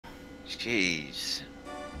Jeez.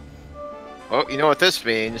 Oh, you know what this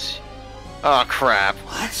means? Oh, crap.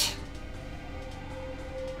 What?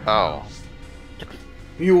 Oh.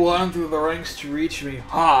 You won through the ranks to reach me.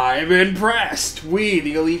 I'm impressed. We,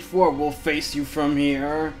 the Elite Four, will face you from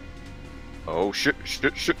here. Oh, shit.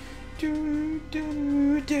 This is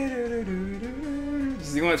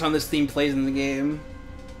the only time this theme plays in the game.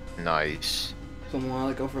 Nice. So I'm gonna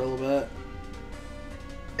let it go for a little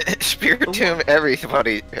bit. Spirit Tomb,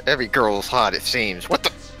 every girl's hot, it seems. What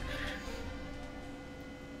the?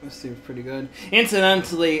 This seems pretty good.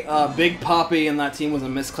 Incidentally, Big Poppy in that team was a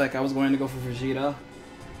misclick. I was going to go for Vegeta.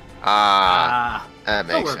 That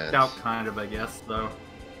makes sense. Worked out kind of, I guess, though.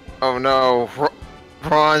 Oh no,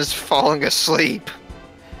 Ron's falling asleep.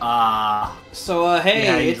 So,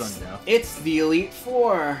 hey, yeah, it's the Elite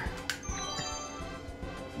Four.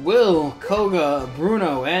 Will, Koga,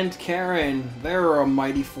 Bruno, and Karen. They're a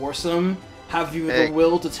mighty foursome. Have you the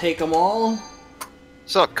will to take them all?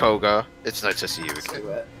 Sup, Koga? It's nice to see you again. Say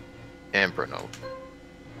what? And Bruno.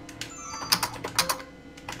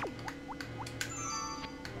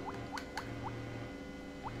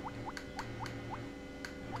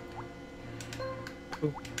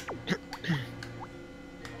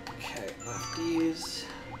 Okay, lefties.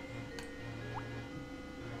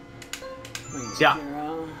 Yeah.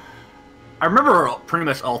 I remember pretty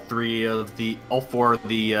much all four of the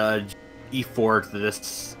E4 to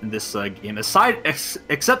this game,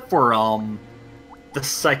 except for the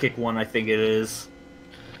psychic one, I think it is.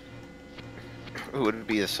 Who would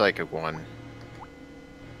be the psychic one?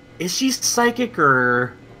 Is she psychic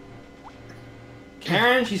or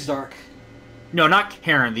Karen? She's dark. no? Not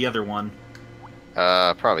Karen, the other one.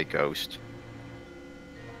 Probably Ghost.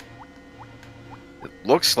 It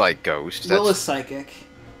looks like Ghost. Will is psychic.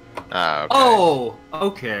 Okay. Oh,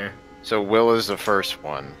 okay. So Will is the first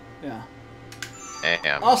one. Yeah.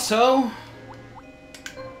 And Also,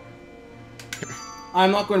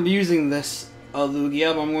 I'm not going to be using this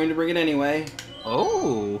Lugia, but I'm going to bring it anyway.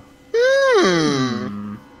 Oh.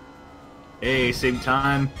 Hey, same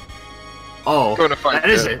time. Oh, Going to fight that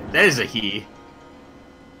is a he.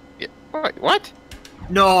 Yeah. What?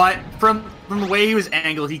 No, from the way he was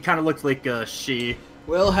angled, he kind of looked like a she.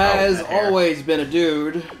 Will has that hair. always been a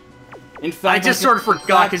dude. In fact, I just sort of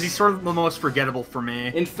forgot because he's sort of the most forgettable for me.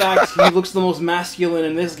 In fact, he looks the most masculine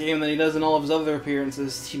in this game than he does in all of his other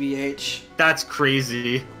appearances, TBH. That's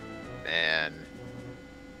crazy. Man.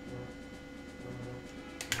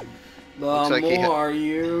 The Looks like more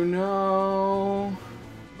you know.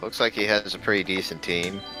 Looks like he has a pretty decent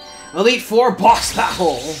team. Elite Four boss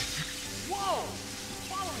battle! Whoa!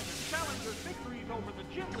 Following the challenger's victories over the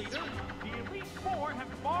gym leader, the Elite Four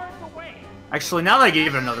have barred the way. Actually, now that I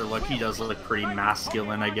gave it another look, he does look pretty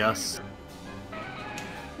masculine, I guess.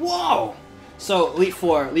 Whoa! So, Elite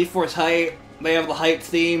Four's hype, they have the hype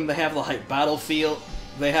theme, they have the hype battlefield,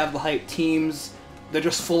 they have the hype teams, they're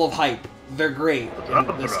just full of hype. They're great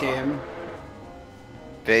in this game.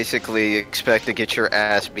 Basically, expect to get your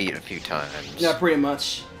ass beat a few times. Yeah, pretty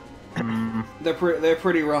much. They're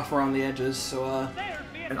pretty rough around the edges, so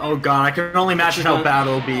And oh god, I can only imagine how bad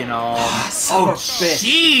it'll be and all. Oh,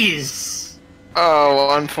 jeez!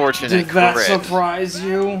 Oh, unfortunate did that crit. surprise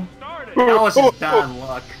you? That was just bad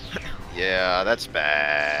luck. Yeah, that's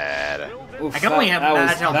bad. Oof, I can only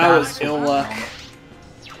imagine how that bad was this will ill be. luck.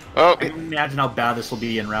 Oh, I can imagine how bad this will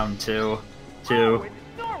be in round two. Too.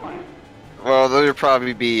 well, there'll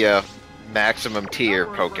probably be maximum tier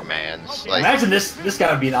Pokemons. Like, Imagine this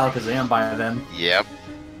guy would be an Alakazam by then. yep.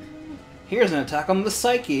 Here's an attack on the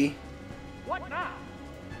Psyche. What now?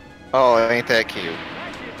 Oh, ain't that cute?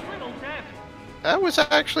 That did little damage. That was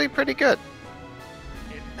actually pretty good.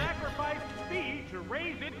 It sacrificed speed to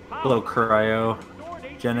raise its power. Hello, Cryo. Restored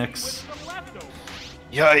HP Genix. with some leftovers.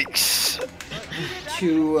 Yikes.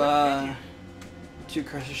 Two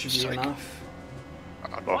curses should be Psych. enough.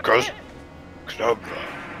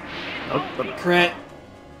 Oh, Crit.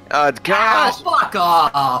 Gosh, fuck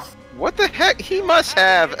off! what the heck? He must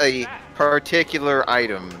have a particular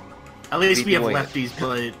item. At least we have doing it. lefties,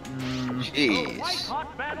 but... Jeez.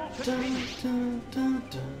 Hot battle to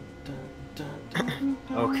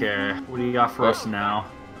Okay, what do you got for us now?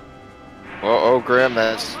 Well, oh, Grim,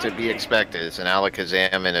 that's to be expected. It's an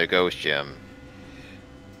Alakazam in a Ghost Gym.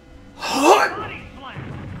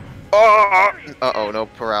 Oh! Uh-oh, no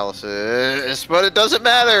paralysis. But it doesn't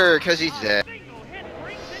matter, because he's dead. single hit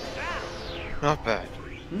brings it down. Not bad.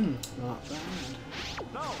 Not bad.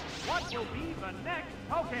 So, what will be the next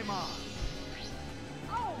Pokemon?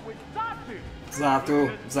 Oh, it's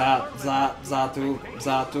Zatu.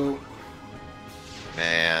 Zatu.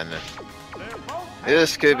 Man. They're both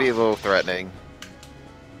This could be a little threatening.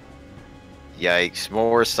 Yikes,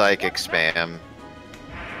 more psychic spam.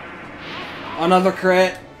 Another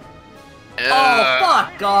crit. Oh,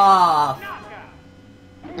 fuck off!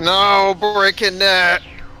 No, breaking that.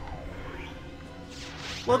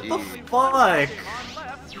 What the Jeez. fuck?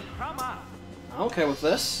 I'm okay with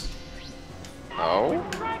this. Oh?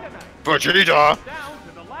 Vegeta!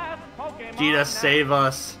 Vegeta, save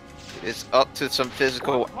us. It's up to some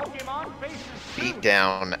physical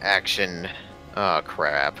beatdown action. Oh,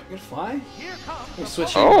 crap. You can fly? We're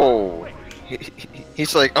switching. Oh!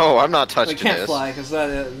 He's like, oh, I'm not You touching can't this. fly, because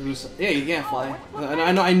that was... Yeah, you can't fly.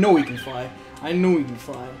 I know he can fly. I know he can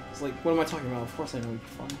fly. It's like, what am I talking about? Of course I know he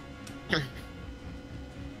can fly.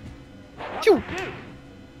 Phew.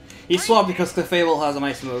 He swapped because Clefable has an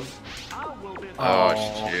ice move.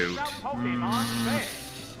 Oh, shoot.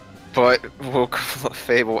 But will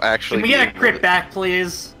Fable actually Can we be get a able crit to- back,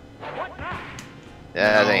 please?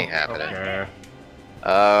 That No? ain't happening. Okay.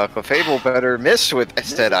 Clefable better miss with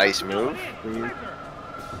said ice move.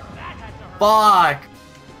 Fuck!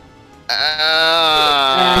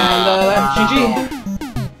 And that's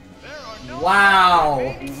GG.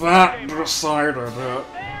 Wow! That decided it.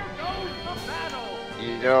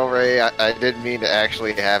 You know, Ray, I didn't mean to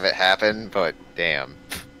actually have it happen, but damn.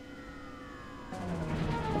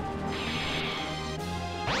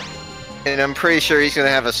 And I'm pretty sure he's gonna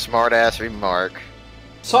have a smart-ass remark.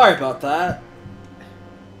 Sorry about that.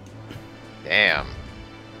 Damn.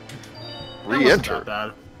 That wasn't Re-enter. that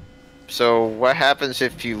bad. So what happens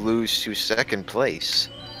if you lose to second place?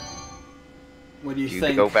 What do you You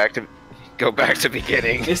think? go back to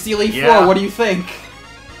beginning. It's the Elite Yeah. Four, what do you think?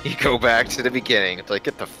 You go back to the beginning. It's like,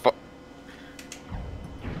 get the fuck.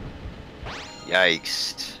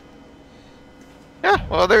 Yikes. Yeah,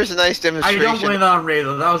 well, there's a nice I demonstration. don't blame that on Ray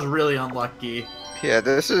though, that was really unlucky. Yeah,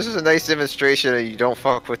 this is a nice demonstration that you don't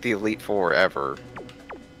fuck with the Elite Four ever.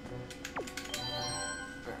 Alright,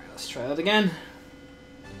 let's try that again.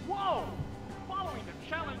 Whoa! Following the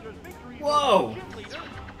challenger's victory Whoa. over the gym leader,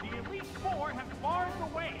 the Elite Four have barred the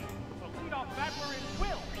way. The lead-off battler is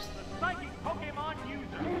Will, the psychic Pokémon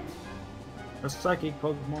user. A psychic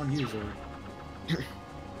Pokemon user.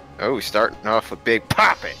 Oh, starting off with Big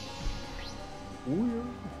Poppin'.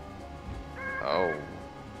 Oh.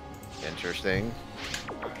 Interesting.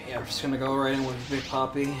 Alright, yeah, I'm just gonna go right in with Big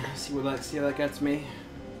Poppy. See how that gets me. You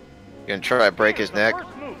gonna try to break his neck?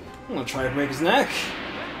 First move. I'm gonna try to break his neck.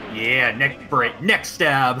 Yeah, neck break, neck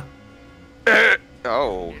stab.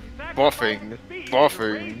 Oh. Its Buffing. sacrifice speed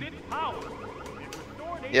Buffing. raised its power. It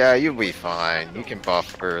restored its Yeah, you'll be fine. You can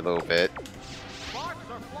buff her a little bit. sparks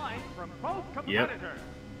are flying from both Yep. competitors.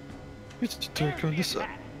 It's There's the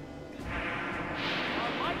attack.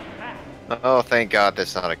 A light pass. Oh, thank God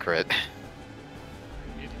that's not a crit.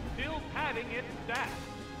 It's still padding its stats.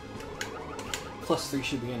 +3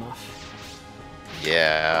 should be enough.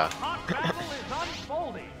 Yeah. Hot battle is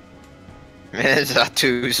unfolding. Man,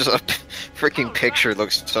 Zatu's freaking picture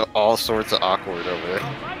looks so all sorts of awkward over there.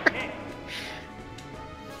 Right hit.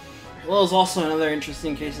 Well, there's also another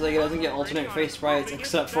interesting case that he doesn't get alternate face sprites,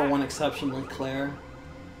 except for one exception, like Claire.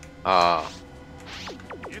 It's a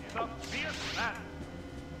fierce battle.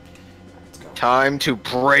 Let's go. Time to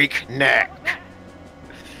break neck.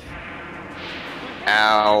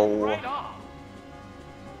 Ow. Right off.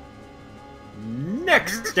 Neck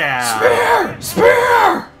stab.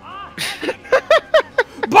 Spear!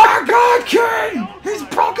 By God, King! He's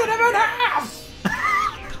broken him in half!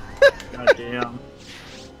 God damn.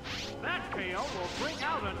 That KO will bring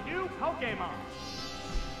out a new Pokemon.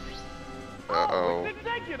 Uh-oh. It's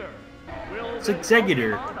Executor. Will It's this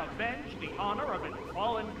Executor. Pokemon avenge the honor of its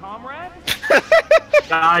fallen comrade?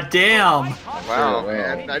 God damn. Wow, Sure,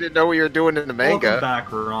 man. I didn't know what you were doing in the Welcome manga.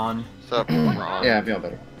 back, Ron. What's up, Ron? Yeah, I feel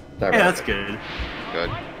better. Sorry Yeah, about that's good. Good.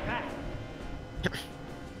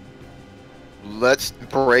 Let's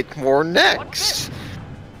break more necks.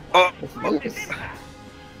 Oh, that.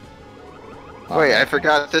 wait, I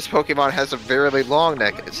forgot this Pokemon has a very long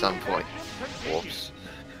neck at some point. Whoops.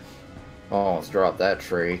 Almost dropped that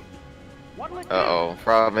tree. Uh-oh.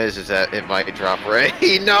 Problem is that it might drop Ray.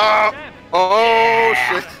 No! Oh,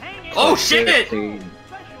 shit. Oh shit! 15. Not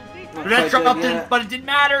That quite dropped dead in, yet. but it didn't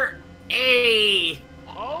matter. Hey.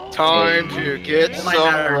 Time to get It some might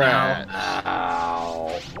matter rats.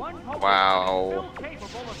 Ow. Wow.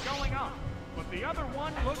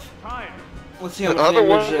 Let's see how The much other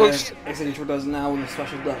one damage looks- Executor does now when the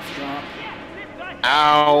special death drop.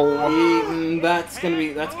 Ow. That's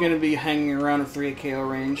gonna be hanging around a 3 KO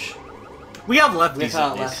range. We have lefties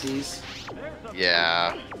Without in this. lefties.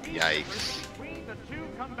 Yeah. Yikes.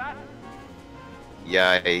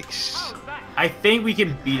 Yikes. I think we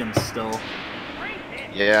can beat him still.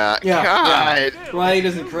 Yeah, Yeah, God. yeah. Right, he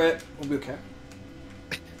doesn't crit. We'll be okay.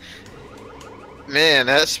 Man,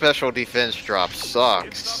 that special defense drop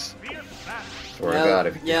sucks. Swear to God,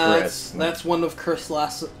 if you that's one of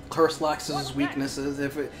Curslax's weaknesses.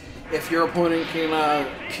 If your opponent can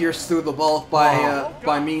pierce through the bulk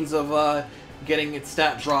by means of getting its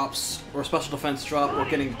stat drops or special defense drop or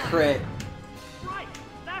getting a crit,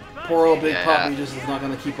 poor old Big Puppy just is not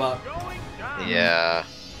gonna keep up. Yeah.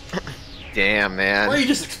 Damn, Or man. you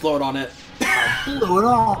just explode on it. Blew it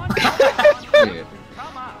all.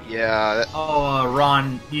 Yeah. Oh,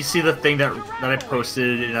 Ron, you see the thing that I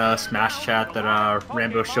posted in a Smash chat that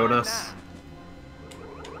Rambo showed us?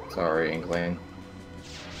 Sorry, Inkling.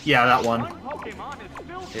 Yeah, that one.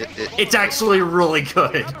 It, It's actually really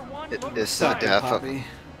good. it's the Suck it, death of... Puppy.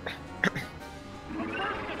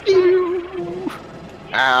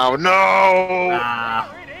 Ow, no!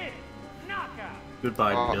 Ah.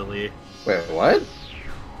 Goodbye, Oh. Billy. Wait, what?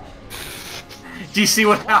 Do you see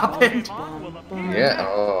what happened? Yeah.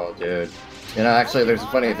 Oh, dude. You know, actually, there's a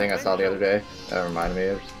funny thing I saw the other day that reminded me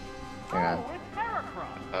of. Hang on.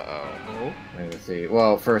 Uh-oh. Let me see.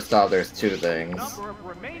 Well, first off, there's two things. Number of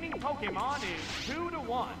remaining Pokemon is 2 to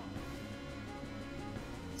 1.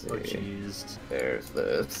 Let's Oh, see. jeez. There's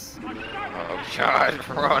this. Oh, God.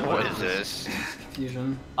 Ron, what is this?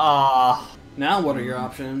 Confusion. Ah, Now what are your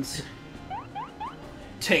options?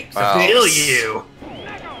 Take Wow. this. kill you.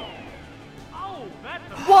 Oh,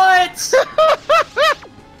 that's a What?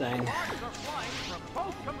 Dang.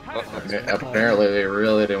 Apparently, they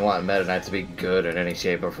really didn't want Meta Knight to be good in any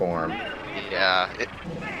shape or form. Yeah.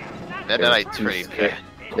 That They were night's too pretty scared-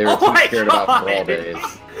 bad. They were Oh too my scared about God. Brawl Days.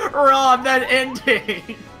 Ron, that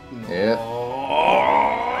ending. Yep.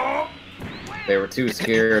 They were too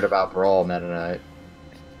scared about Brawl Meta Knight.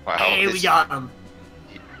 Wow. Hey, we got him.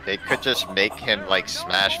 They could just make him, like,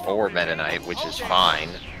 Smash 4 Meta Knight, which is fine.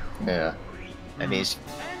 Yeah. And he's...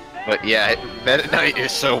 But yeah, Meta Knight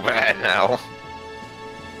is so bad now.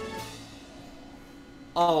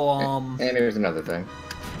 Oh, And here's another thing.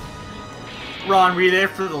 Ron, were you there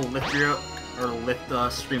for the lift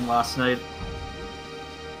stream last night?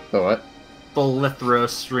 The what? The Lithro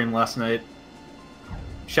stream last night.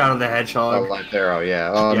 Shadow the Oh, Hedgehog. Light Arrow,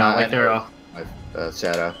 yeah. Oh, yeah, no, Light Arrow.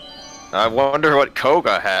 Shadow. I wonder what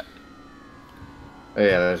Koga had. Oh,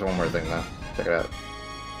 yeah, there's one more thing, though. Check it out.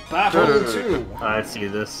 Battle 2. I see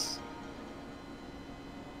this.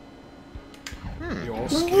 Your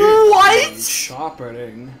What?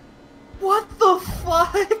 shopping. What the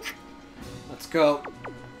fuck? Let's go.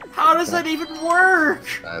 How does that even work?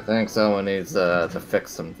 I think someone needs to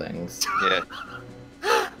fix some things.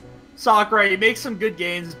 Yeah. Sakurai, you make some good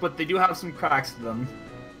games, but they do have some cracks to them.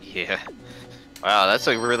 Yeah. Wow, that's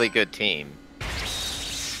a really good team.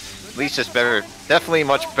 At least it's better. Definitely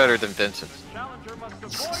much better than Vincent's.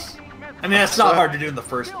 I mean, that's not hard to do in the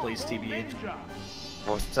first place, TBH.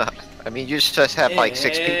 Well, it's not. I mean, you just have like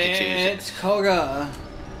 6 Pikachus. It's Koga.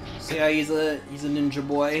 See how he's a ninja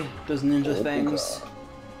boy, does ninja things.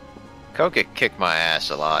 Koga kicked my ass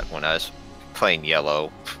a lot when I was playing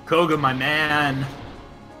yellow. Koga, my man.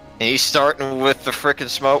 And he's starting with the frickin'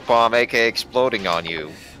 smoke bomb, aka exploding on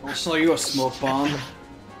you. I'll show you a smoke bomb.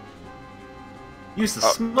 Use the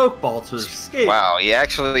smoke ball to escape. Wow, he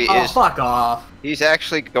actually Oh, is. fuck off. He's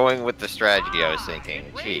actually going with the strategy I was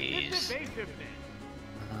thinking. Jeez.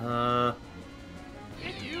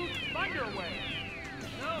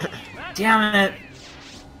 Damn it.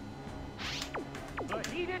 The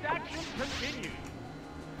heated action continues.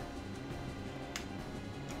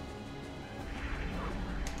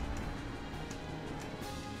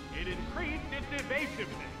 It increased its evasiveness.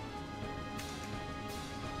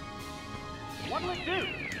 What will it do?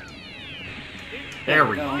 There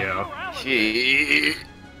we go. Gee.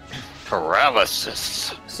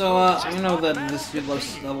 Paralysis. So, I know that this is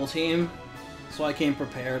a level team, so I came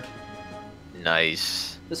prepared.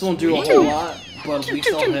 Nice. This won't do a whole lot, but we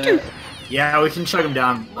still hit it. Yeah, we can chug him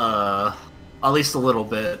down, at least a little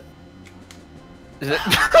bit.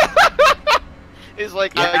 He's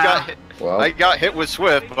like, Yeah. I got hit with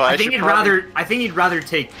Swift, but I think should I think he'd rather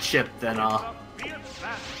take Chip than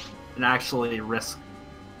actually risk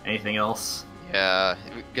anything else. Yeah,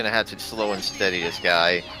 we're gonna have to slow and steady this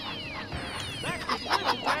guy.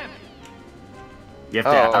 You have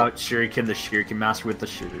to out Shuriken the Shuriken Master with the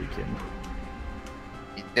Shuriken.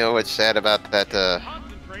 You know what's sad about that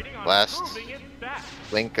last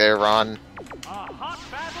link there, Ron?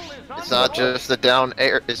 It's not just the down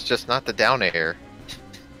air. It's just not the down air.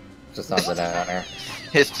 Just not the down air.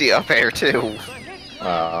 It's the up air too.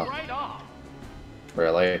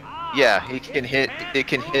 Really? Yeah, he can hit. It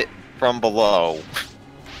can hit from below.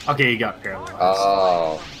 Okay, he got paralyzed.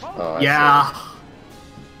 Oh. Oh, I yeah. see.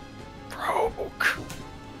 Broke.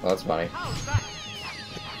 Oh, that's funny.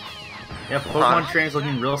 Yeah, Pokemon training's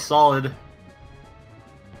looking real solid.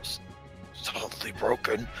 Solidly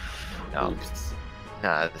broken. No. Oops.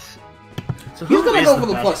 Nah, this... So He's who gonna is go the for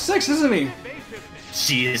the best? +6, isn't he?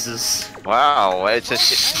 Jesus. Wow, it's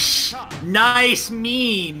just... Nice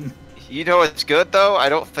meme. You know what's good, though? I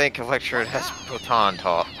don't think Electrode has Baton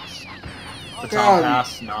Toss. Baton God,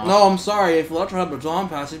 pass? No. No, I'm sorry. If Electro had Baton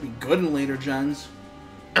Pass, he'd be good in later gens.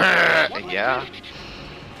 Yeah.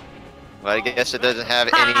 But I guess it doesn't have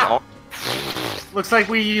any... Looks like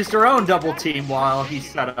we used our own double team while he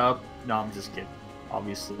set up. No, I'm just kidding.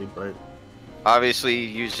 Obviously, but... Obviously,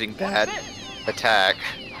 using bad attack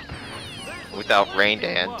without Rain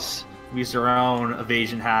Dance. We used our own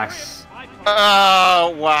evasion hacks.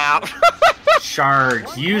 Oh, wow. Charge.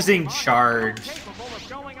 Using charge.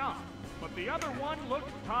 But the other one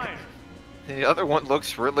looks tired. The other one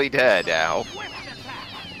looks really dead now.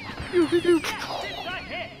 It's a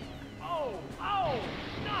hit. Oh,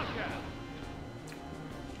 knockout.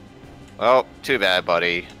 Well, too bad,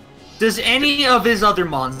 buddy. Does any of his other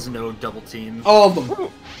mons know double team? All of them.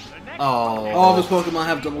 Oh. All of his Pokemon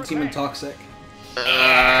have double team and Toxic.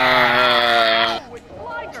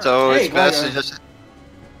 So Hey, it's best Gligar. to just...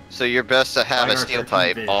 So you're best to have a Gligar Steel 13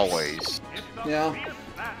 type, bits. always. Yeah.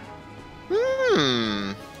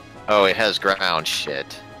 Oh, it has ground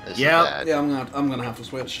shit. This is Yep. bad. Yeah, I'm gonna have to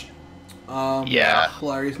switch. Yeah.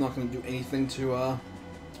 Larry's not gonna do anything to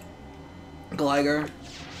Gligar.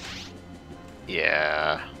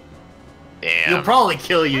 Yeah. He'll Damn. probably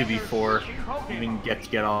kill you before you even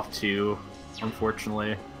get off two,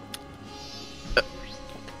 unfortunately.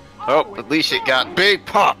 Oh, at least it got big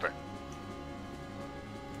poppin'.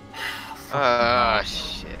 Ah,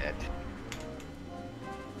 shit.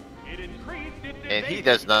 And he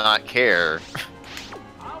does not care.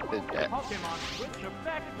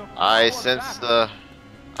 I sense the...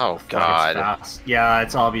 Oh, Fuck, it's God. fast. Yeah,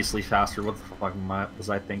 it's obviously faster. What the fuck was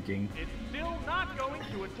I thinking? It's still not going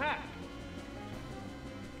to attack.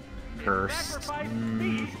 Cursed.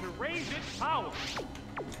 Speed to raise its power.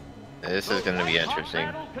 This is gonna be interesting.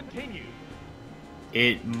 Battle continues.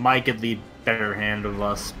 It might get the better hand of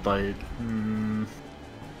us, but... It's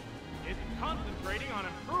concentrating on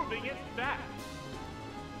improving its stats.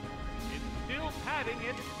 It's still padding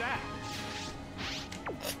its stats.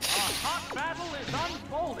 A hot battle is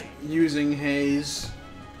unfolding. Using Haze.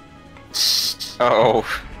 Oh.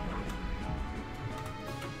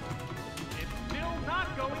 It's still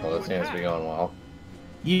not going Well, to this seems to be going well.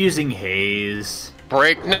 Using Haze.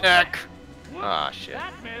 Breakneck! Ah, shit.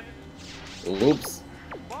 That missed. Oops.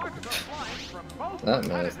 Sparks are flying from both That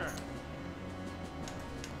competitors. missed.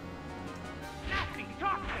 Nasty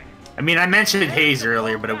toxic. I mean, I mentioned Haze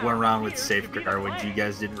earlier, but it went around with Safeguard, which you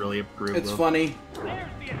guys didn't really approve It's of. funny There's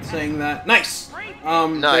the attack. saying that. Nice!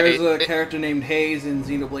 No, There's a it- character named Haze in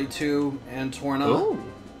Xenoblade 2 and Torna. Ooh.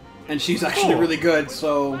 And she's actually really good,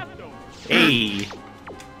 so... Hey, They're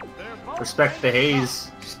both respect the Haze.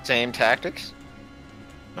 Same tactics?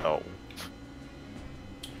 No.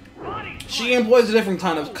 She employs a different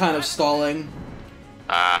kind of stalling.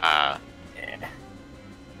 Ah.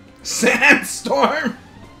 Sandstorm!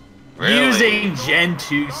 Really? Using Gen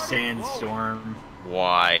 2 Sandstorm.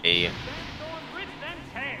 Why? Sandstorm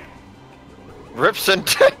Rips rips and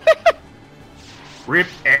tears. and tears. Rip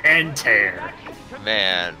and tear.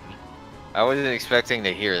 Man. I wasn't expecting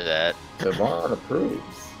to hear that. Devon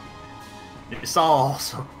approves. This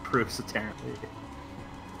also proves apparently.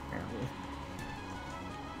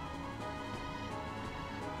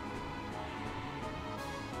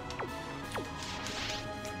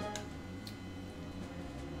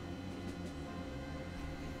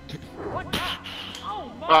 What?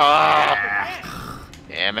 Oh my! Ah.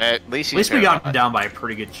 Damn it. At least, At least we got him down by a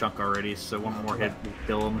pretty good chunk already, so one more hit will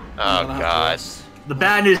kill him. Oh, I'm gonna have to God. rest. The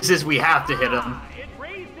bad news is we have to hit him. It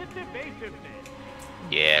raised its evasiveness.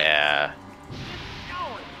 Yeah.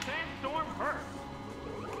 Oh, and Sandstorm hurt.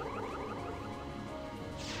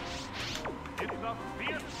 It's a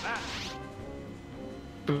fierce battle.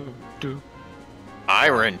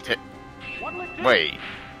 Iron. What'll it do? Wait.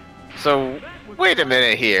 So, wait a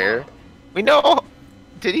minute here. We know.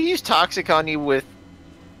 Did he use Toxic on you with.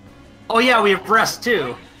 Oh yeah, we have rest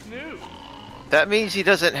too. Snooze. That means he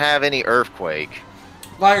doesn't have any Earthquake.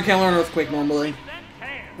 Fire can't learn Earthquake normally. Then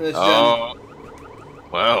tan. in this gen. Oh.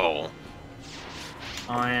 Well.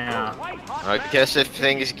 Oh yeah. White hot I battle guess if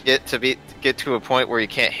continues. things get to a point where you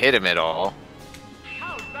can't hit him at all,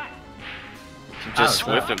 How's that? you can just How's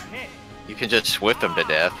swift that? him. You can just swift him to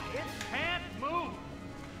death. It can't move.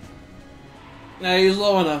 Yeah, he's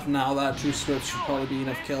low enough now that 2 switch should probably be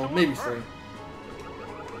enough kill. Maybe 3.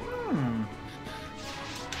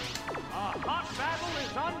 A hot battle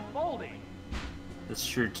is unfolding. That's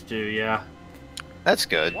true too, yeah. That's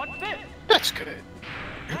good. What's this? That's good.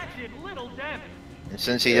 That did little damage. And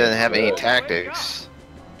since he doesn't have any tactics,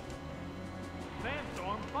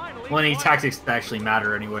 Sandstorm finally Well, any won. tactics that actually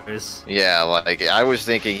matter anyways. yeah, like I was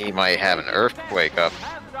thinking he might have an earthquake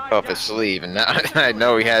up his sleeve, and now I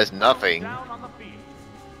know he has nothing. Down on the field.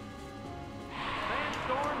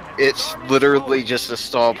 Sandstorm has It's started literally slowly. just a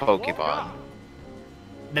stall Pokemon.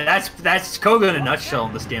 That's Koga in a nutshell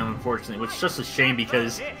in this game, unfortunately, which is just a shame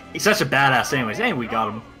because he's such a badass anyways. Hey, we got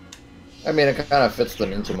him. I mean, it kind of fits the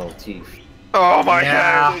ninja motif. Oh my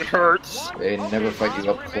Yeah. god, it hurts. They never fight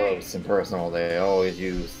you up close and personal. They always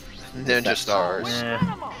use Ninja stars. Eh,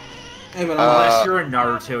 Even unless you're a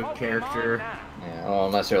Naruto character. Yeah, well,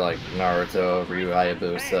 unless you're like Naruto, Ryu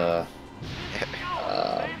Hayabusa,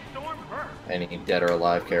 Sandstorm burst. any dead or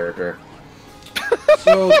alive character.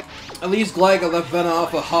 so, at least Galick left Venom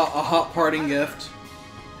off a hot parting gift.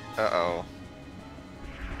 Uh-oh.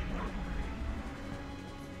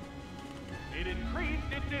 It increased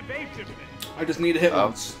its evasiveness. I just need to hit Oh.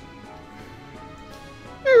 once.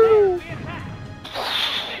 The attack.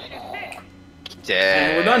 Dead.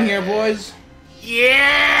 And we're done here, boys.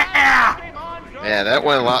 Yeah! Pokemon goes Yeah, that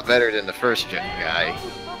went a lot better than the first gen guy.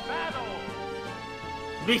 for battle.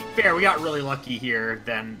 To be fair, we got really lucky here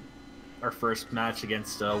than our first match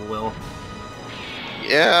against Will.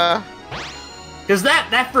 Yeah. Because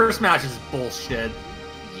that first match is bullshit.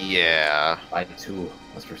 Yeah. I too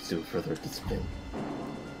must pursue further discipline.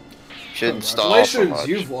 Shouldn't stall so Congratulations, much.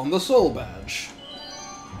 you've won the soul badge.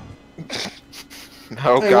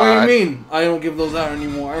 Oh Hey, god. what do you mean? I don't give those out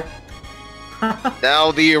anymore.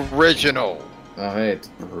 Now the original. Oh, hey, it's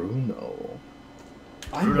Bruno.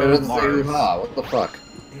 I He Bruno doesn't say Mars. hoo-ha, what the fuck?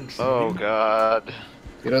 Oh god.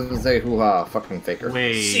 He doesn't say hoo-ha, fucking faker.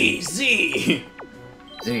 Wait. CZ.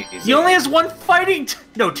 Z, He only has one fighting.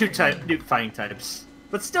 No, two fighting types.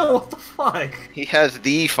 But still, what the fuck? He has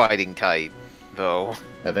the fighting type, though.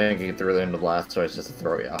 I think he threw it into Blastoise just to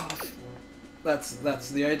throw you off. That's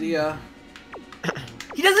the idea.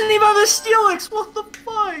 He doesn't even have a Steelix. What the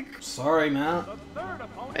fuck? Sorry, Matt. The third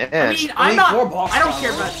opponent. Man. I mean, I I'm need not. more boss I don't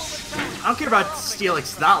care battles. about. I don't care about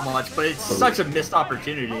Steelix that much, but it's such a missed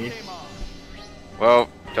opportunity. Well,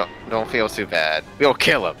 don't feel too bad. We'll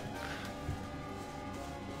kill him.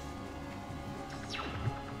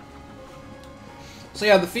 So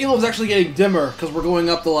yeah, the field is actually getting dimmer because we're going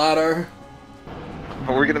up the ladder.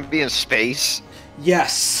 But we're gonna be in space.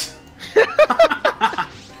 Yes.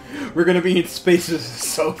 We're gonna be in space as a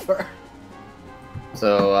sofa.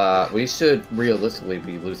 So, we should realistically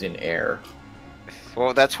be losing air.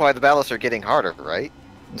 Well, that's why the battles are getting harder, right?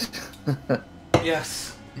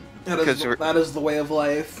 Yes. Because we're- That is the way of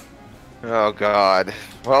life. Oh god.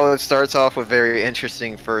 Well, it starts off with very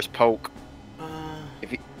interesting first poke. Uh,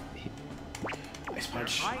 If he, ice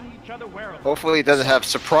punch. Eyeing each other warily. hopefully, he doesn't have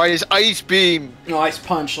surprise ice beam. No, ice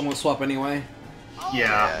punch. I'm gonna swap anyway.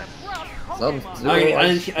 Yeah. Some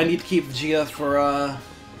I need to keep Gia for Oh,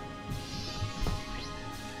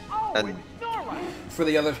 And- it's Snorlax. for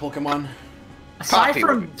the other Pokemon. Aside Poppy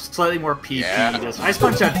from slightly more PP, Yeah. does Ice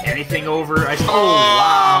Punch have anything over? Oh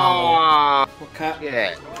wow! What cat?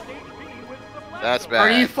 Yeah, HP with the that's Blastoise. Are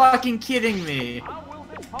you bad. fucking kidding me? How will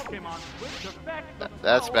this Pokemon switch affect the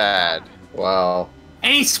That's flow bad. Wow.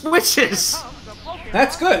 And he switches. of the Pokemon?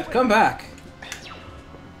 That's good. Come back.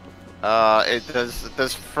 It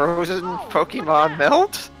does frozen Pokemon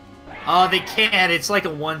melt? They can't. It's like a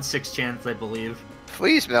 1/6 chance, I believe.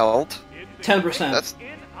 Please melt. 10%. That's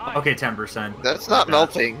Okay, 10%. that's not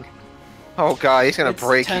melting. Oh god, he's gonna It's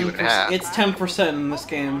break you in 10%. half. It's 10% in this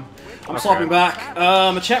game. I'm Okay. swapping back.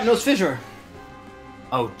 Machamp knows Fissure.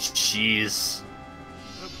 Oh jeez.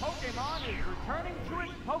 The Pokemon is returning to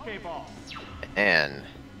its Pokeball. And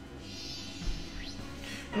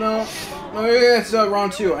No, it's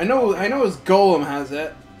round 2. I know his Golem has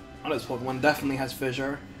it. Not his Pokemon definitely has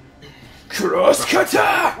Fissure. Cross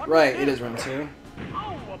Cutter! Right, it is round 2.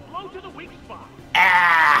 Oh, a blow to the weak spot.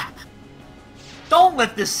 Ah! Don't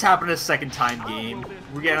let this happen a second time, game.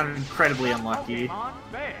 We're getting incredibly unlucky. Pokemon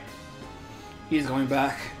fair. He's going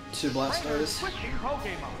back to Blastoise. Switching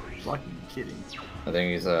Pokemon. Fucking kidding. I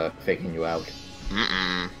think he's, faking you out.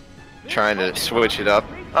 trying to switch it up.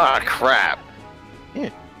 Ah, crap.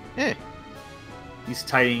 He's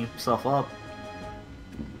tightening himself up.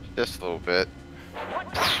 Just a little bit.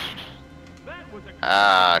 That was a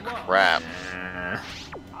Ah, crap. Eh,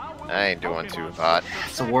 I ain't doing too hot.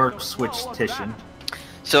 it's a warp switch titian.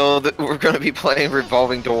 So we're gonna be playing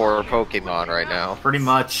revolving door Pokemon right now. Pretty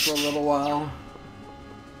much. For a little while.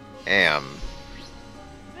 Damn.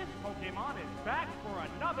 This Pokemon is back for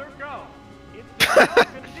another go. It's in no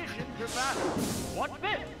condition to battle. What's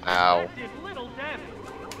this? Ow. That did little damage.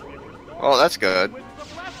 Oh, that's good. With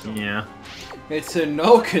some leftovers. Yeah. It's in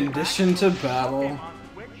no condition to battle. Pokemon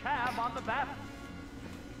Switch have on the battle.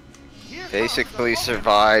 Here Basically comes the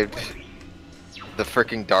survived the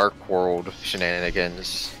freaking Dark World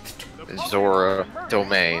shenanigans. Zora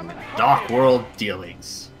domain. Dark World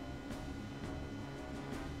dealings.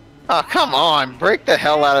 Oh, come on! Break the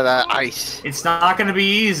hell out of that ice! It's not gonna be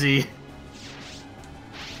easy.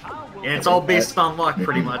 Pokemon. And it's all based on luck,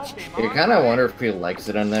 pretty much. You kind of wonder if he likes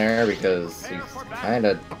it in there because he's kind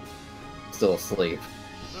of still asleep.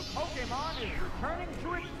 The Pokemon is returning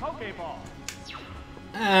to its Pokeball.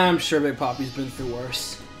 I'm sure Big Poppy's been through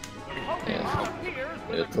worse. The Pokemon Yeah. appears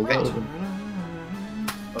with It's a a little.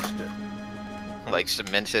 Like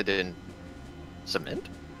cemented in cement?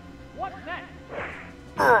 What's that?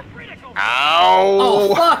 Critical. Ow!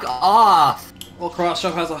 Oh, fuck off! Well, Cross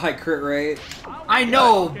Jump has a high crit rate. I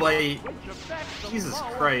know, but Which affects the Jesus flow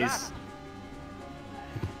of Christ.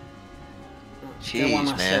 Get one Jeez,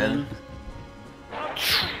 last man. battle.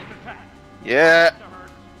 Yeah.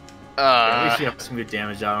 at least you have some good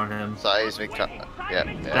damage out on him. Seismic. Yep.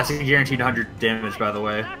 That's a guaranteed 100 damage, by the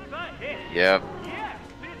way. That's a hit. Yep. Yes,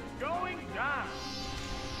 it's going down.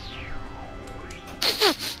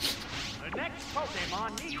 The next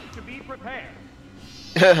Pokemon needs to be prepared.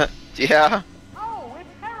 Yeah. Oh, it's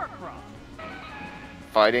Heracross.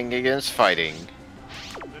 Fighting against fighting.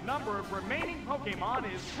 The number of remaining Pokemon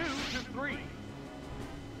is 2 to 3.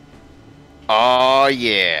 Oh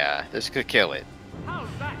yeah, this could kill it. How's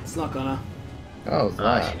that? It's not gonna. Oh, it's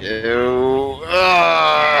nice. Ew.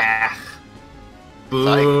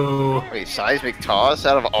 Boo. Wait, seismic toss?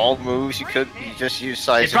 Out of all moves, you just use It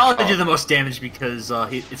seismic probably toss. did the most damage because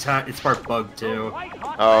it's part bug too. White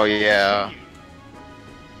Hot Oh, Fire yeah. continues.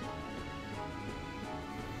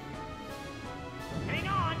 Hang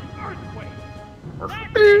on,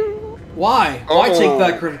 Earthquake. Why? Oh. Why take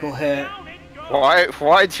that critical hit? Down it goes.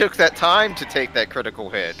 Why took that time to take that critical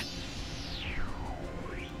hit?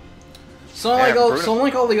 So Yeah, like,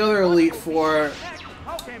 Bruno- all the other Elite Four, Next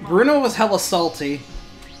Pokemon Bruno was hella salty.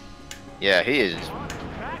 Yeah, he is.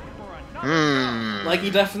 back for another Like, he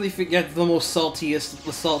definitely gets the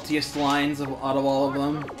saltiest lines out of all of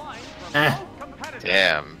them. line from Eh. both competitors.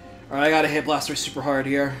 Damn. Alright, I gotta hit Blastoise super hard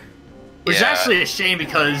here. Which is Yeah. actually a shame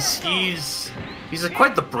because he's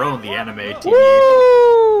quite the bro in the anime TV.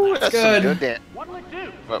 Woo! That's good. some good damn. What'll it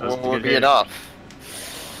do? But That's what would good be hit. enough?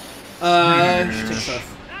 Take stuff.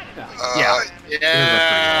 Yeah. Yeah.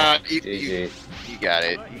 Yeah. GG. You got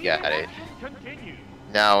it. You got it. Continues.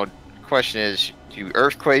 Now, question is, do you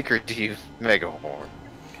Earthquake or do you Mega Horn?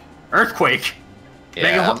 Earthquake.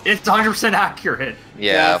 Yeah. It's 100% accurate.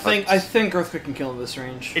 Yeah, I think Earthquake can kill this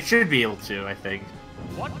range. It should be able to, I think.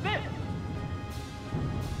 What's this?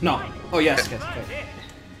 No. Oh yes, yes, That's a okay. hit.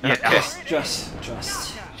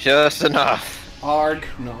 Yeah. just enough. Arg,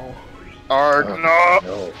 no. Arg, Oh, no.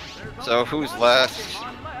 no. So who's left?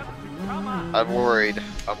 Pokemon left to come out. I'm worried.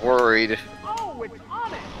 I'm worried. Oh, it's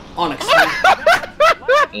Onyx. Onyx.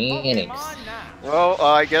 Enix. Pokemon now. Well,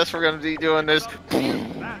 I guess we're gonna be doing this.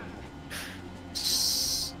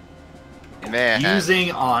 Man,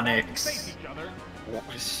 Using Onyx. Face each other.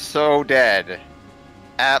 so dead.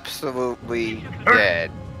 Absolutely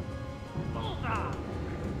dead. Bullseye.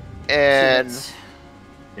 And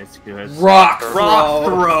It's good. Rock Rock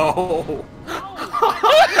throw. throw.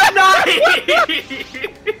 Nice.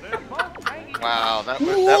 They're both hanging wow, that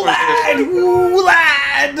was Ooh,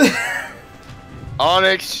 lad!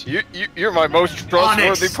 Onyx. You're my most trustworthy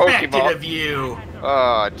Unexpected Pokemon. of you.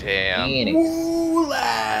 Oh damn. Enix. Ooh,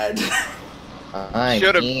 lad! I'm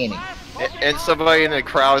Should've- Enix. And somebody in the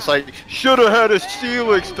crowd is like, "Should have had a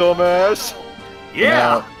Steelix, dumbass."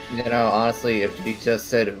 Yeah. You know, honestly, if he just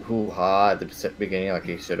said hoo-ha at the beginning like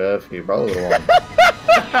he should have, he probably would have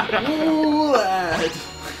won. Ooh, lad!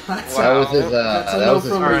 That's Wow. That was his, That's a that no was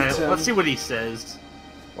his from All me. right. Tim. Let's see what he says.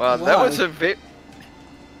 Well, that Why? was a bit.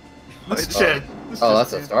 Let's Oh. check. Oh,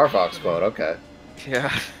 that's a Star Fox quote, okay.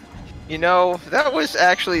 Yeah. You know, that was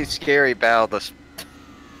actually a scary battle.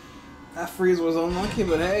 That freeze was unlucky,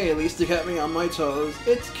 but hey, at least he kept me on my toes.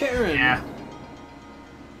 It's Karen! Yeah.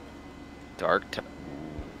 Dark.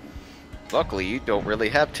 Luckily, you don't really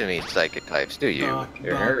have too many psychic types, do you?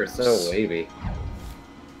 Your hair is so wavy.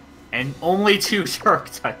 And only 2 shark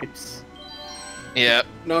types. Yep.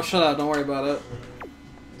 No, shut up, don't worry about it.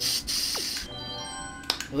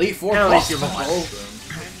 Elite Four At least plus you're control.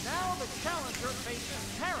 And now the challenger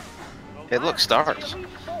faces Hey, look, stars.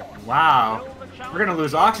 Wow. We're gonna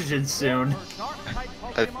lose oxygen soon.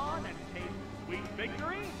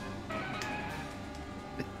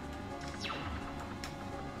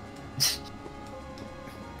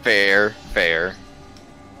 Fair, fair.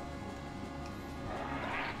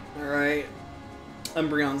 Alright.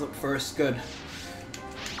 Umbreon's up first. Good.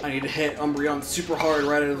 I need to hit Umbreon super hard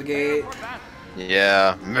right out of the gate.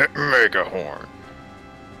 Yeah, Mega Horn.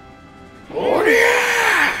 Oh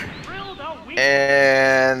yeah!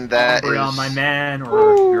 And that Umbreon, is... my man,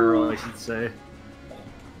 or girl, I should say.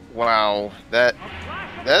 Wow, that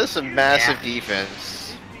is a massive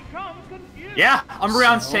defense. Yeah,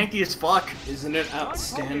 Umbreon's tanky as fuck. Isn't it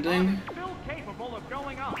outstanding?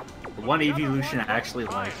 The one evolution I actually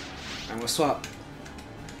like. I'm gonna swap.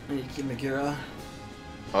 I need to keep Magira.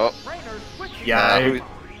 Oh, Yeah,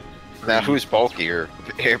 now who's bulkier,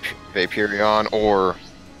 Vaporeon or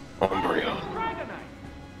Umbreon?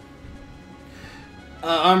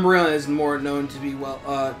 Umbreon is more known to be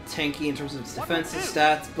tanky in terms of its defensive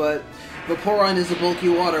stats, but Vaporeon is a bulky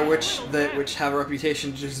water, which have a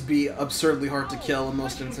reputation to just be absurdly hard to kill in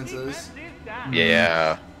most instances.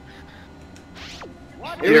 Yeah.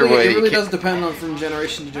 It really does depend on from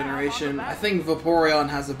generation to generation. I think Vaporeon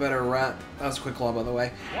has a better rep. That was a quick claw, by the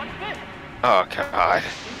way. Oh god.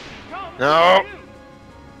 No.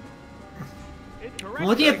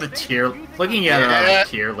 looking at the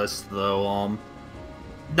tier list though,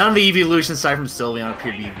 none of the evolutions aside from Sylveon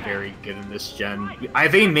appear to be very good in this gen. I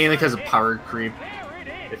think mainly because of power creep,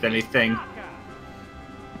 if anything.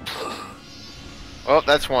 Oh,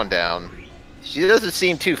 that's one down. She doesn't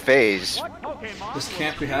seem too phased. This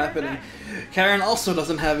can't be happening. Karen also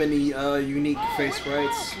doesn't have any unique face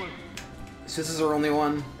sprites. So this is her only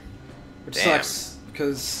one. Which sucks,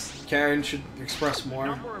 because Karen should express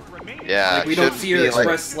more. Yeah, like, we don't see her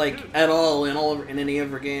express at all in any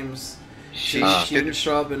of her games. She didn't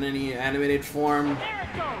show up in any animated form.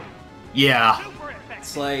 Yeah.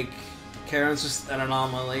 It's like Karen's just an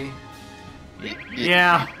anomaly.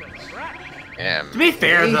 Yeah. To be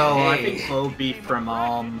fair though, I think Hobie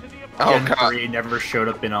from Gen 3 never showed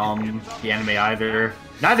up in the anime either.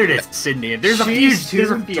 Neither did Sydney. There's a few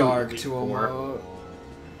dark to emote.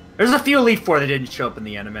 There's a few Elite Four that didn't show up in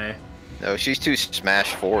the anime. No, she's too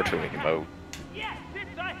Smash 4 to emote.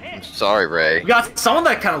 I'm sorry, Ray. We got someone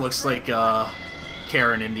that kind of looks like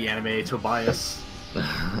Karen in the anime, Tobias.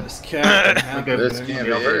 This Karen. This can't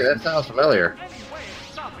be over. That sounds familiar.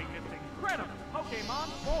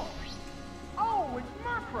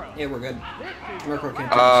 Yeah, we're good. Murkrow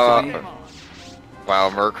can't touch me. Wow,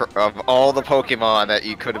 Murkrow, of all the Pokemon that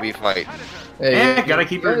you could be fighting. Hey, gotta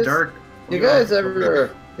keep her dark. You guys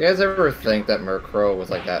ever think that Murkrow was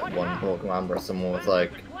like that one Pokemon where someone was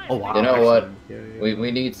like, oh, wow, you know what,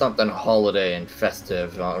 we need something holiday and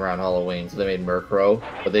festive around Halloween, so they made Murkrow,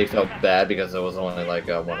 but they felt bad because it was only like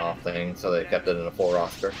a one-off thing, so they kept it in a full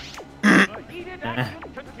roster.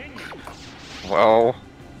 Well...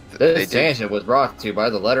 This tangent was brought to you by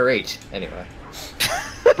the letter H. Anyway.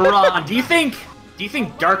 Baron, do you think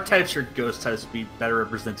dark types or ghost types would be better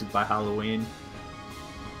represented by Halloween?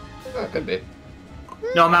 Could be.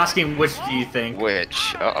 No, I'm asking which do you think?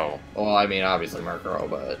 Which? Uh-oh. Well, I mean, obviously Murkrow,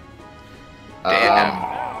 but...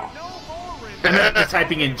 Damn. The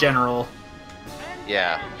typing in general.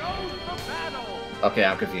 Yeah. Okay,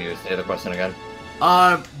 I'm confused. Say the question again.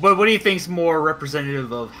 But what do you think's more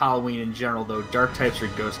representative of Halloween in general, though? Dark types or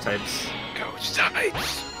ghost types? Ghost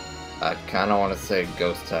types. I kind of want to say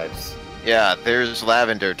ghost types. Yeah, there's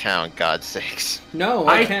Lavender Town, God's sakes. No,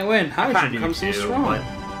 I can't win. How did you become so strong? But...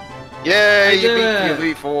 Yay, you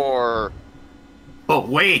beat PV4! But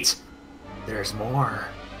wait! There's more.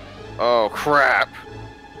 Oh, crap.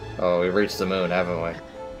 Oh, we've reached the moon, haven't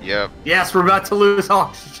we? Yep. Yes, we're about to lose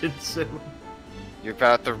oxygen soon. You're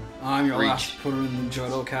about to I'm your last put in the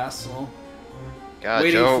Johto Castle. God,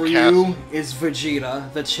 Waiting Johto for Castle. you is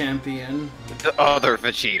Vegeta, the champion. The other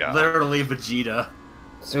Vegeta. Literally Vegeta.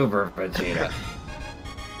 Super Vegeta.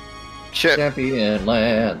 Chip. Champion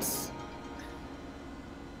Lance.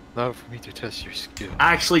 Love for me to test your skill.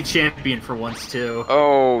 Actually champion for once, too.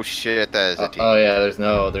 Oh, shit, that is a team. Oh, yeah, there's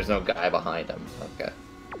no guy behind him. Okay.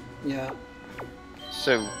 Yeah.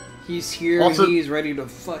 So... He's here, also, he's ready to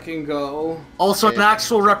fucking go. Also, an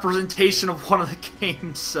actual representation of one of the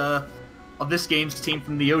games, of this game's team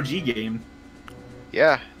from the OG game.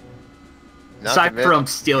 Yeah. Aside from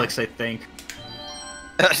Steelix, I think.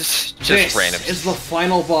 Just this random. Is the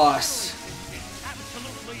final boss.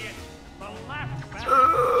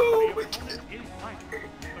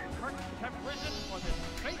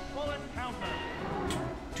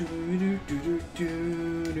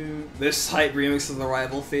 This hype remix of the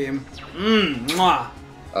rival theme. Mwah.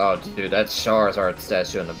 Oh, dude, that's Charizard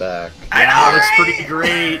statue in the back. Yeah, that's pretty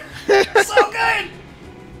great. So good!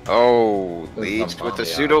 Oh, leads with the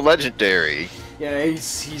pseudo legendary. Yeah,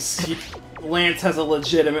 Lance has a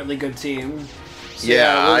legitimately good team. So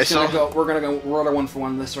Yeah, we're gonna go order one for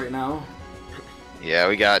one this right now. Yeah,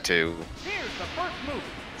 we got to. Here's the first move.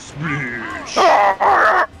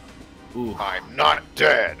 Ooh. I'm not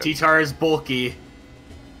dead. T-Tar is bulky.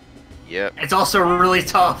 Yep. It's also really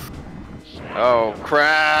tough. Oh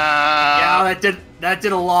crap! Yeah, that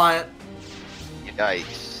did a lot.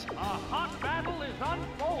 Yikes. A hot battle is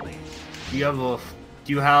unfolding. Do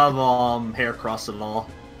you have hair cross at all?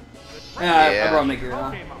 Yeah, I brought Mickey.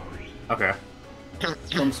 Okay.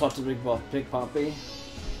 From swap to Big Poppy.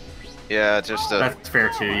 Yeah, just a. That's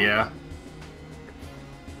fair too, yeah.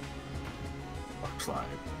 Slide.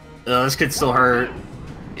 This could still hurt.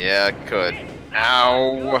 Yeah, it could.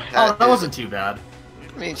 Ow! Oh, that wasn't too bad.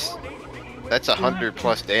 Means that's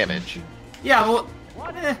 100+ damage. Yeah, well,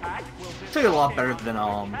 took it a lot better than the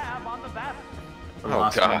Oh,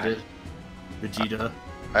 last one God. did. Vegeta.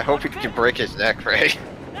 I hope he can break his neck, Ray.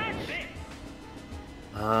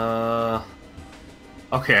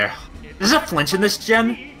 Okay. Does it flinch in this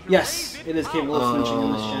gen? Yes, it is capable of flinching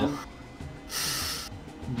in this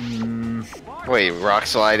gen. Wait, Rock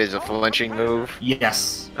Slide is a flinching move?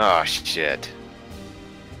 Yes. Oh shit.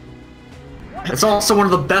 It's also one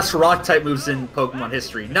of the best rock type moves in Pokemon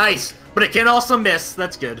history. Nice! But it can also miss.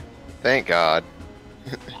 That's good. Thank God.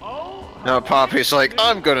 Now Poppy's like,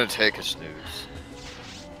 I'm gonna take a snooze.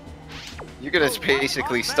 You're gonna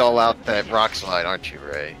basically stall out that Rock Slide, aren't you,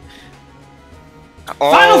 Ray?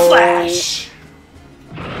 Final Flash!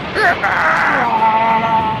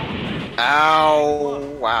 Ow!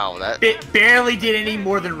 Wow, that. It barely did any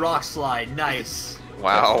more than Rock Slide. Nice.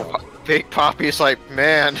 Wow. Big Poppy's like,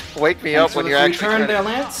 man, wake me up when you're actually trying trying to...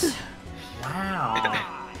 Lance?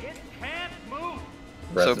 Wow. It can't move.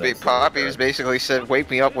 So Big Poppy was basically said, wake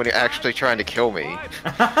me up when you're actually trying to kill me.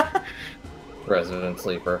 Resident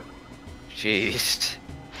Sleeper. Jeez.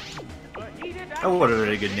 That would have been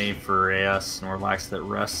a good name for a Snorlax that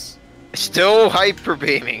rests. Still hyper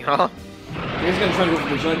beaming, huh? He's gonna try to go for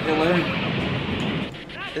the Jugular.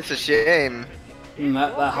 It's a shame.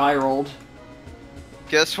 That high rolled.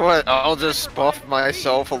 Guess what? I'll just buff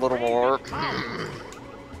myself a little more.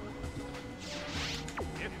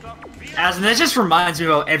 And that just reminds me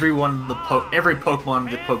about every Pokemon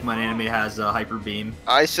in the Pokemon anime has a Hyper Beam.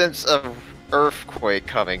 I sense a earthquake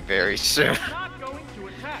coming very soon.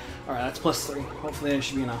 Alright, that's +3. Hopefully that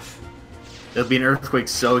should be enough. It'll be an earthquake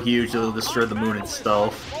so huge it'll destroy the moon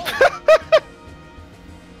itself.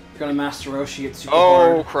 Gonna Master Roshi at super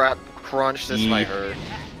Oh hard. crap! Crunch. This might hurt.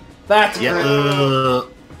 That's Yeah. great.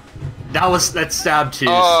 That stabbed too.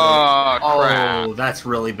 Oh so, crap! Oh, that's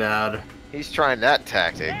really bad. He's trying that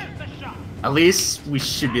tactic. At least we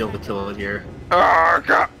should be able to kill it here. Oh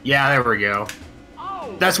god! Yeah, there we go.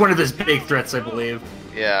 That's one of his big threats, I believe.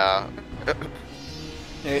 Yeah.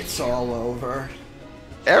 It's all over.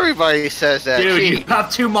 Everybody says that. Dude, Gee, you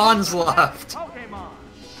have 2 Mons left.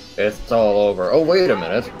 It's all over. Oh, wait a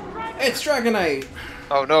minute. It's Dragonite!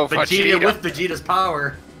 Oh no, Vegeta Vegeta! with Vegeta's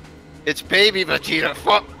power. It's baby Vegeta.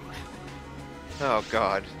 Fuck! Oh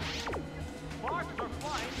god.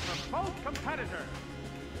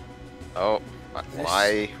 Oh,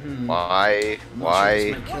 why? Why? I'm not sure Why?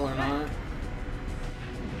 if it's my kill or not.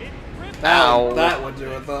 Ow! That would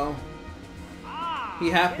do it though. He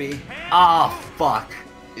happy. Ah, fuck.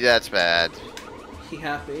 That's bad. He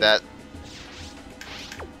happy. That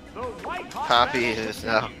Poppy is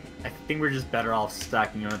now. I think we're just better off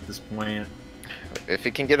stacking him at this point. If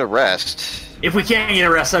he can get a rest. If we can't get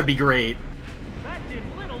a rest, that'd be great.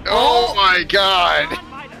 Oh my god!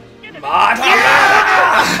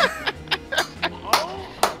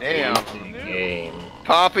 Damn. Game.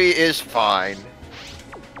 Poppy is fine.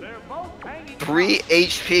 3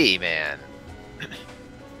 HP, man.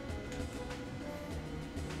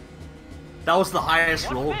 That was the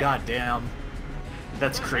highest roll, goddamn.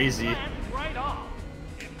 That's crazy.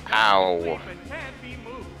 Ow.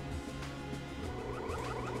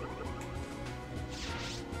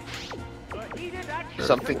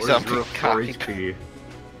 Something, copy. HP.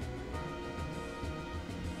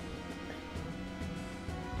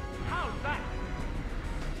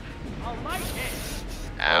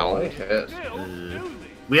 Ow. Light hit.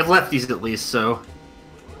 We have lefties at least, so.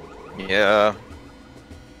 Yeah.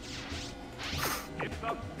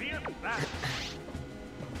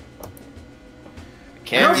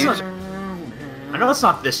 Can't use. I know it's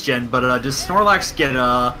not this gen, but does Snorlax get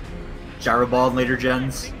Gyro Ball in later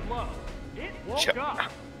gens?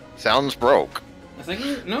 Sounds broke. I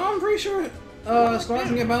think no, I'm pretty sure.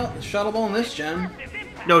 Talking about Shadow Ball in this gen.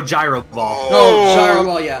 No, Gyro Ball. No, Gyro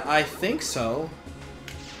Ball. Yeah, I think so.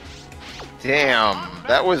 Damn,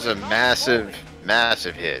 that was a massive,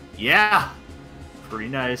 massive hit. Yeah. Pretty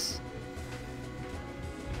nice.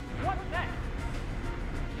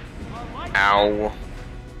 Ow.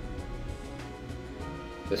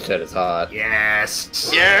 This shit is hot.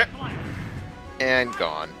 Yes. Yeah. And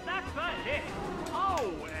gone.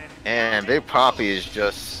 And Big Poppy is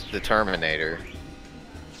just the Terminator.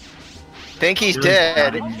 Think he's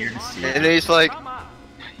dead, and he's like,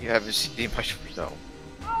 you haven't seen much of yourself.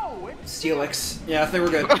 Steelix. Yeah, I think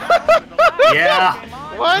we're good.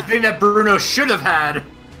 Yeah. What? The thing that Bruno should have had.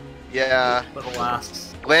 Yeah. But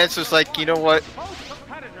alas. Lance was like, you know what?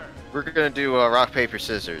 We're gonna do rock, paper,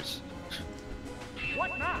 scissors.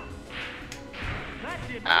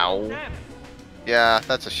 Ow. Yeah,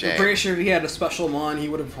 that's a I'm shame. pretty sure if he had a special mon, he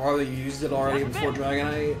would have probably used it already before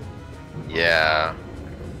Dragonite. Yeah.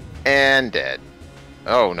 And dead.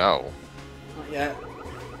 Oh no. Not yet.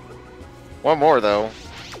 One more though.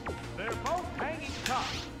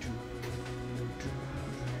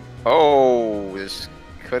 Oh, this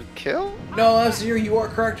could kill? No, Azir, you are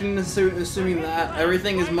correct in assuming that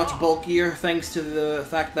everything is much bulkier thanks to the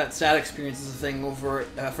fact that stat experience is a thing over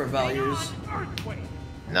effort values.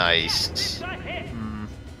 Nice.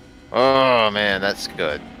 Oh man, that's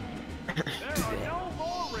good.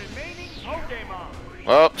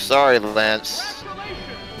 Oh, sorry, Lance.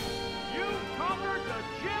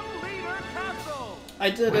 I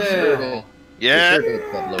did it! Yeah.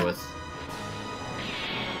 Lewis.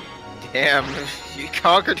 Damn, you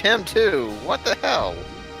conquered him too. What the hell?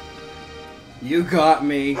 You got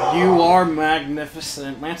me. You are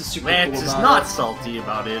magnificent. Lance is super cool about it. Lance is not salty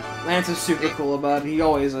about it. Lance is super cool about it. He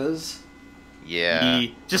always is. Yeah.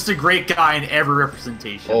 Just a great guy in every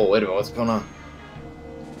representation. Oh, wait a minute, what's going on?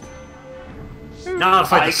 Now to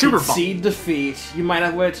fight I the Super concede defeat. You might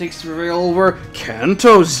have what it takes to prevail over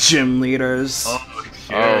Kanto's gym leaders. Oh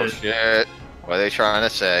shit. Oh shit. What are they trying to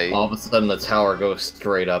say? All of a sudden, the tower goes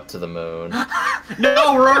straight up to the moon.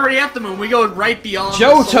 No, we're already at the moon. We go right beyond.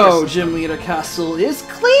 Johto Gym Leader Castle is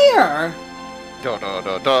clear. Oh,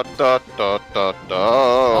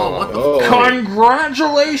 what the Oh.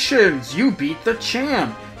 Congratulations! You beat the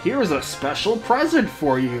champ. Here's a special present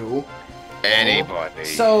for you. Anybody.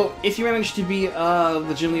 So, if you manage to beat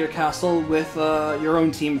the Gym Leader Castle with your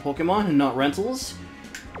own team of Pokemon and not rentals,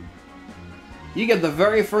 you get the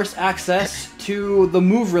very first access to the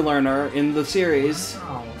move relearner in the series.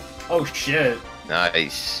 Oh shit.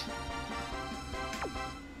 Nice.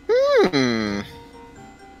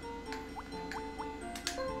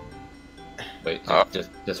 Wait, Oh.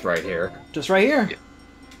 just right here. Just right here.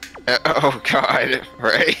 Oh god,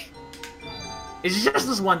 right? Is it just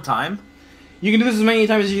this one time? You can do this as many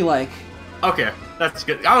times as you like. Okay, that's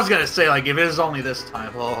good. I was gonna say like if it is only this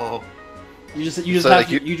time. Oh. You just So, have like,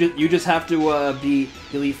 to, you just have to beat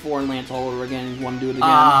Elite Four and Lance all over again if you want to do it again.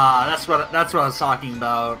 Ah, that's what I was talking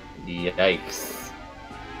about. Yikes.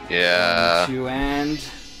 Yeah. 2 and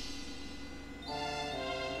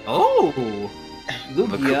Oh.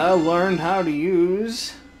 Lugia learned how to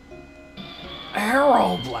use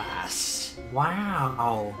Aeroblast.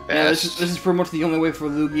 Wow. Yeah, this Best. is pretty much the only way for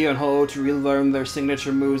Lugia and Ho to relearn their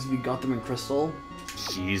signature moves if you got them in Crystal.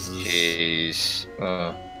 Jesus. Jeez.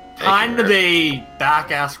 Uh. Kind of a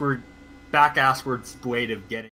back-assward way of getting.